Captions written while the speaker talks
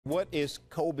What is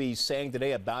Kobe saying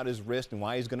today about his wrist and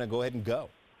why he's going to go ahead and go?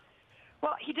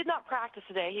 Well, he did not practice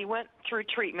today. He went through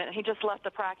treatment. He just left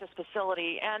the practice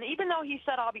facility. And even though he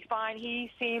said, I'll be fine, he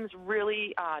seems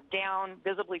really down,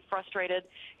 visibly frustrated.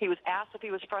 He was asked if he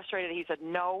was frustrated. He said,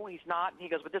 no, he's not. He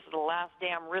goes, but this is the last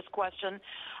damn wrist question.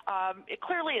 It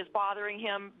clearly is bothering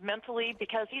him mentally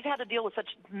because he's had to deal with such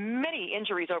many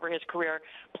injuries over his career,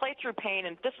 play through pain,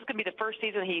 and this is going to be the first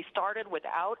season he started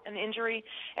without an injury,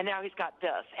 and now he's got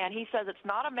this. And he says it's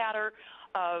not a matter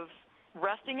of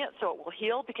resting it so it will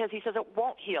heal, because he says it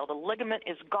won't heal. The ligament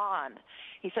is gone.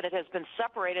 He said it has been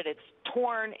separated. It's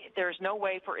torn. There's no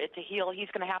way for it to heal. He's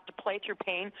going to have to play through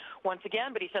pain once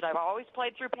again, but he said, I've always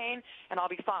played through pain, and I'll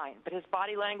be fine. But his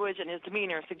body language and his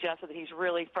demeanor suggested that he's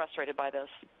really frustrated by this.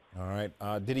 All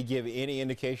right. Did he give any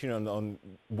indication on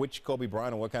which Kobe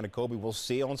Bryant and what kind of Kobe we'll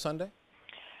see on Sunday?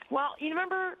 Well, you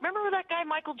remember that guy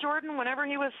Michael Jordan, whenever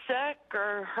he was sick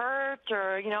or hurt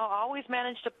or, always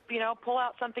managed to, pull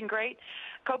out something great.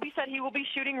 Kobe said he will be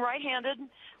shooting right-handed,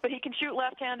 but he can shoot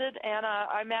left-handed, and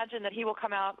I imagine that he will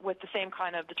come out with the same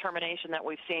kind of determination that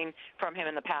we've seen from him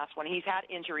in the past when he's had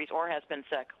injuries or has been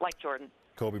sick, like Jordan.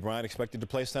 Kobe Bryant expected to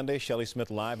play Sunday. Shelley Smith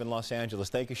live in Los Angeles.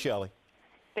 Thank you, Shelley.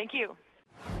 Thank you.